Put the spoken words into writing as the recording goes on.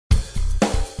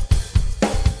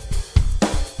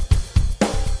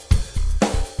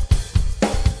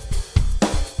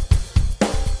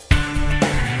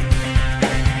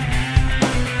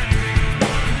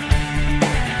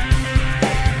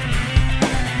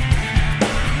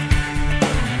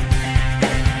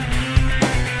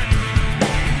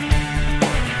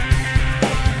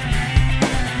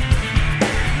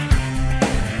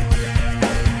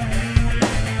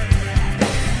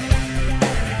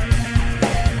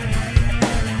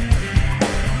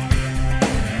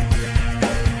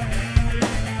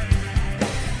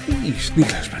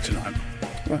Sneekygirls back tonight.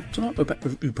 Right, tonight we're back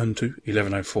with Ubuntu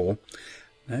 11.04.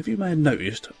 Now, if you may have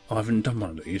noticed, I haven't done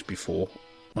one of these before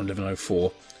on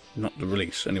 11.04, not the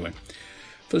release anyway.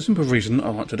 For the simple reason, I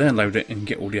like to download it and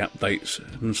get all the updates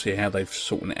and see how they've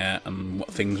sorted it out and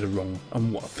what things are wrong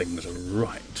and what things are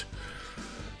right.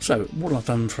 So, what I've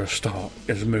done for a start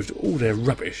is moved all their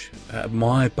rubbish out of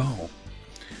my bar.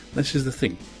 This is the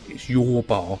thing, it's your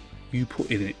bar, you put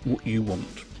in it what you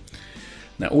want.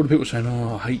 Now, all the people saying,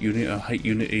 oh, I hate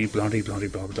Unity, bloody, blah,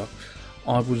 blah, blah.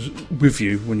 I was with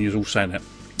you when you was all saying that.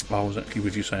 I was actually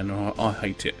with you saying, oh, I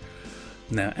hate it.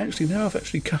 Now, actually, now I've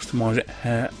actually customised it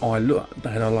how I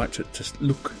like it to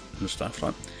look and stuff.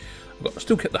 Like, I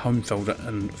still kept the home folder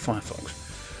and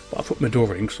Firefox, but I put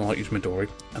Midori in because I like using Midori,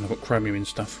 and I've got Chromium in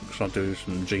stuff because I do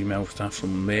some Gmail stuff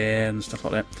from there and stuff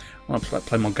like that. I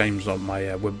play my games on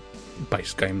my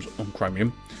web-based games on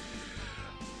Chromium.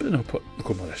 But then I'll put look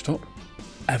on my desktop.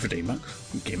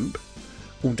 Avidemux, GIMP,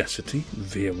 Audacity,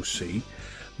 VLC,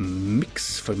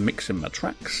 Mix for mixing my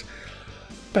tracks,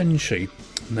 Banshee.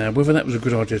 Now, whether that was a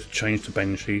good idea to change to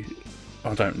Banshee,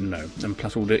 I don't know. And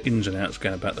plus all the ins and outs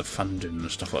going about the funding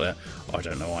and stuff like that, I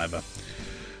don't know either.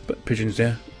 But Pigeon's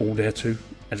there, all there too.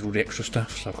 Added all the extra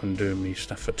stuff, so I can do me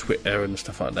stuff for Twitter and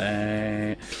stuff like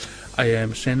that.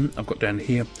 AMSN, I've got down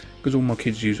here, because all my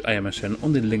kids use AMSN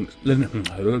on the Linux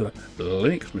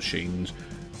machines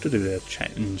to do their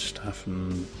chatting stuff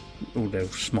and all their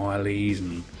smileys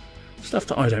and stuff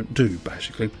that I don't do,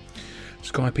 basically.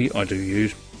 Skype I do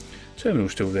use.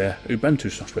 Terminal's still there. Ubuntu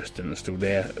software is still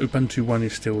there. Ubuntu 1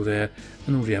 is still there,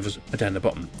 and all the others are down the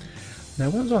bottom.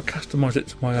 Now, once I customised it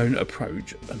to my own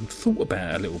approach and thought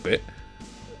about it a little bit,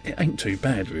 it ain't too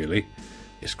bad, really.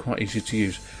 It's quite easy to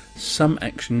use. Some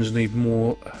actions need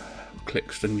more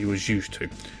clicks than you was used to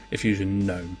if using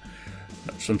GNOME.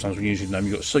 Sometimes when using GNOME,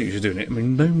 you got so used to doing it. I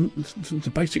mean, GNOME,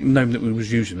 the basic GNOME that we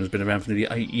was using has been around for nearly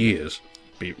 8 years.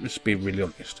 Let's be really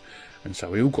honest. And so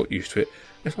we all got used to it.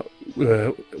 It's like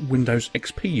Windows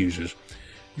XP users.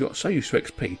 You got so used to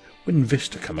XP. When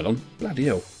Vista come along, bloody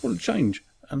hell, what a change!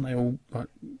 And they all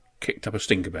kicked up a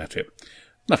stink about it.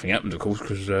 Nothing happened, of course,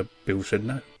 because Bill said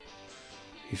no.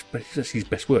 That's his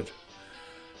best word.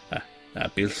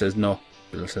 Bill says no.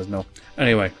 Bill says no.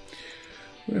 Anyway,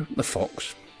 we're at the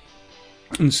Fox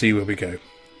and see where we go.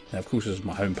 Now, of course, this is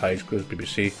my homepage because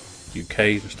BBC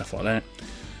UK and stuff like that.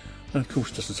 And of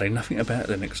course, it doesn't say nothing about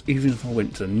Linux. Even if I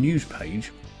went to the news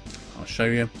page, I'll show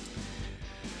you.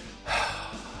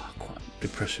 Quite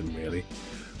depressing, really.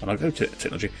 And I go to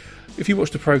technology. If you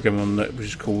watch the program on that, which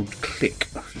is called Click,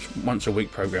 it's a once a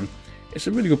week program. It's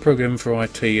a really good program for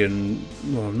IT and,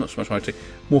 well, not so much IT,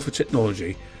 more for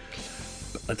technology.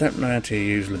 But they don't know how to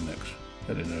use Linux.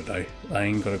 At the end of the day, they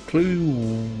ain't got a clue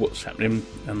what's happening,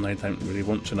 and they don't really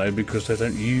want to know because they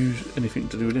don't use anything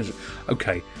to do with Linux.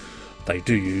 Okay, they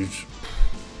do use,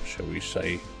 shall we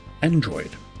say,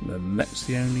 Android. And that's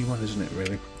the only one, isn't it,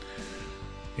 really?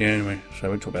 Yeah, anyway,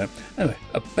 so we'll talk about it. Anyway,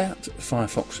 about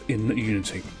Firefox in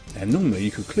Unity. Now, normally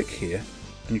you could click here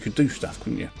and you could do stuff,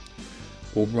 couldn't you?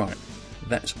 Well, right,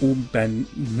 that's all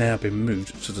now been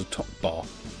moved to the top bar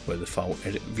where the file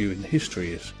edit view in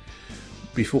history is.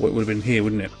 Before it would have been here,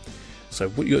 wouldn't it? So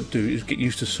what you got to do is get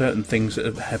used to certain things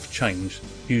that have changed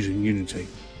using Unity.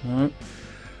 Alright?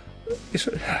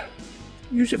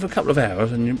 Use it for a couple of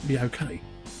hours and you'll be okay.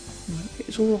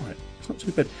 It's alright. It's not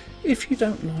too bad. If you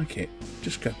don't like it,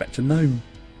 just go back to GNOME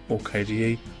or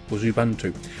KDE or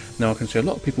Ubuntu. Now I can see a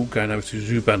lot of people going over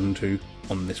to Ubuntu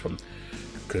on this one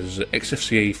because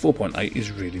XFCE 4.8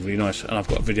 is really, really nice, and I've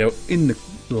got a video in the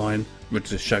line ready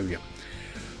to show you.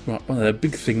 Right, one of the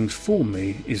big things for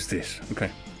me is this.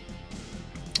 Okay,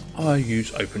 I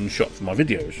use OpenShot for my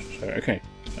videos. So okay,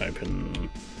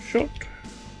 OpenShot.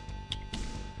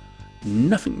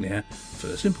 Nothing there for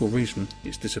the simple reason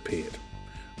it's disappeared.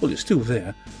 Well, it's still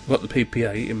there. I've got the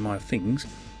PPA in my things,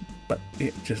 but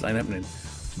it just ain't happening.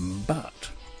 But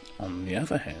on the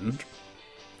other hand,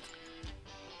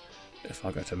 if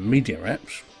I go to Media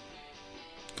Apps,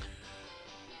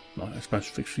 like that's supposed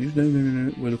to fix you.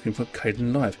 No, we're looking for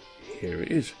Kden Live. Here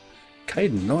it is.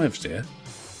 Kden Live's there,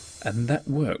 and that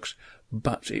works,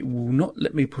 but it will not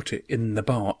let me put it in the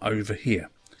bar over here.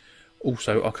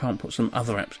 Also, I can't put some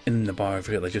other apps in the bar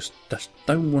over here. They just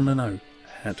don't want to know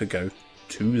how to go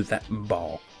to that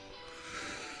bar.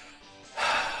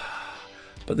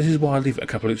 But this is why I leave it a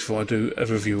couple of weeks before I do a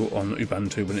review on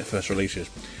Ubuntu when it first releases.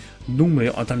 Normally,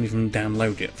 I don't even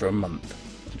download it for a month.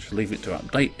 I just leave it to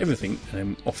update everything,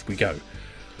 and then off we go.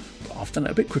 But I've done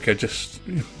it a bit quicker just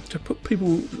to put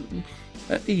people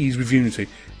at ease with Unity.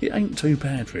 It ain't too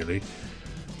bad, really.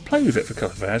 Play with it for a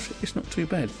couple of hours. It's not too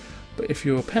bad. But if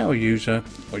you're a power user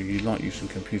or you like using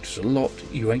computers a lot,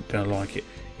 you ain't going to like it.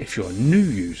 If you're a new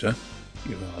user,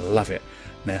 you're going to love it.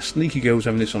 Now, Sneaky Girl's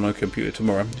having this on her computer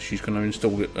tomorrow. She's going to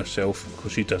install it herself,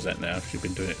 because she does that now. She's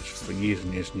been doing it for years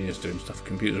and years and years, doing stuff with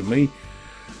computers with me.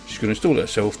 She's going to install it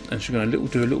herself, and she's going to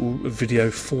do a little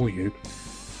video for you,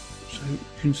 so you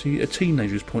can see a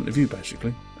teenager's point of view,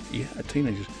 basically. Yeah, a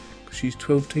teenager's, because she's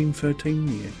 12, 13,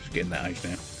 yeah, she's getting that age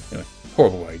now. Anyway,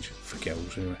 horrible age for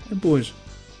girls, anyway, and boys.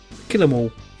 Kill them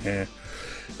all, yeah.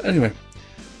 Anyway,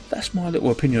 that's my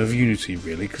little opinion of Unity,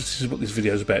 really, because this is what this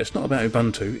video is about. It's not about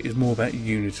Ubuntu, it's more about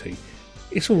Unity.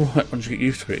 It's alright once you get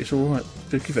used to it, it's alright.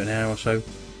 Just give it an hour or so,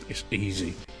 it's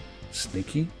easy.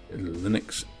 Sneaky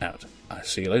Linux out. I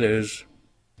see you later.